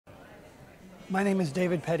My name is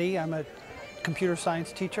David Petty. I'm a computer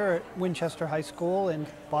science teacher at Winchester High School in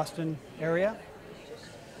Boston area.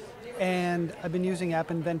 And I've been using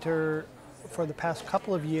App Inventor for the past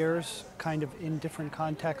couple of years, kind of in different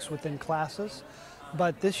contexts within classes.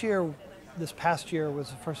 But this past year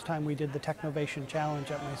was the first time we did the Technovation challenge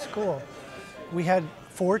at my school. We had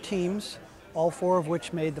 4 teams, all 4 of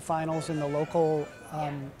which made the finals in the local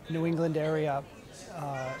New England area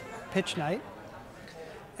pitch night.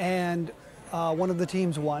 And one of the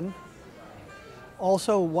teams won.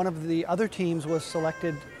 Also, one of the other teams was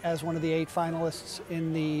selected as one of the 8 finalists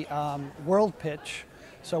in the world pitch.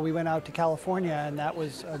 So we went out to California, and that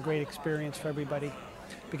was a great experience for everybody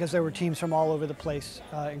because there were teams from all over the place,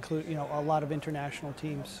 including a lot of international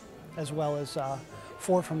teams, as well as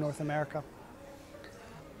 4 from North America.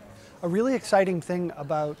 A really exciting thing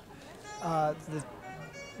about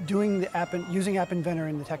using App Inventor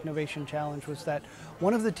in the Technovation Challenge was that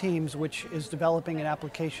one of the teams, which is developing an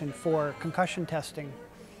application for concussion testing,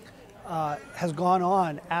 has gone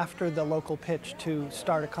on after the local pitch to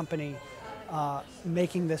start a company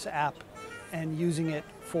making this app and using it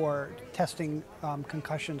for testing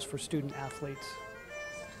concussions for student athletes.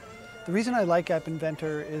 The reason I like App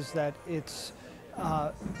Inventor is that it's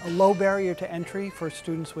a low barrier to entry for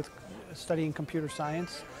students studying computer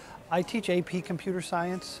science. I teach AP Computer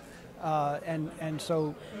Science, and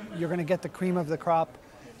so you're going to get the cream of the crop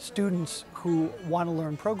students who want to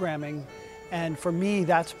learn programming. And for me,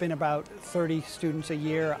 that's been about 30 students a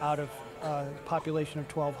year out of a population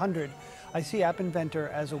of 1,200. I see App Inventor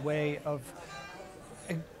as a way of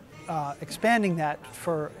expanding that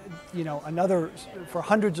for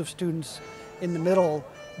hundreds of students in the middle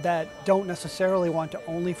that don't necessarily want to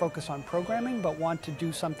only focus on programming, but want to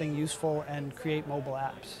do something useful and create mobile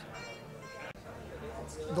apps.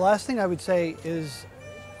 The last thing I would say is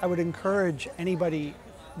I would encourage anybody.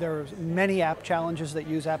 There are many app challenges that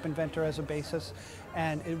use App Inventor as a basis,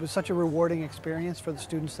 and it was such a rewarding experience for the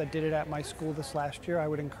students that did it at my school this last year. I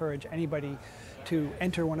would encourage anybody to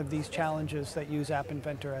enter one of these challenges that use App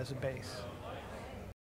Inventor as a base.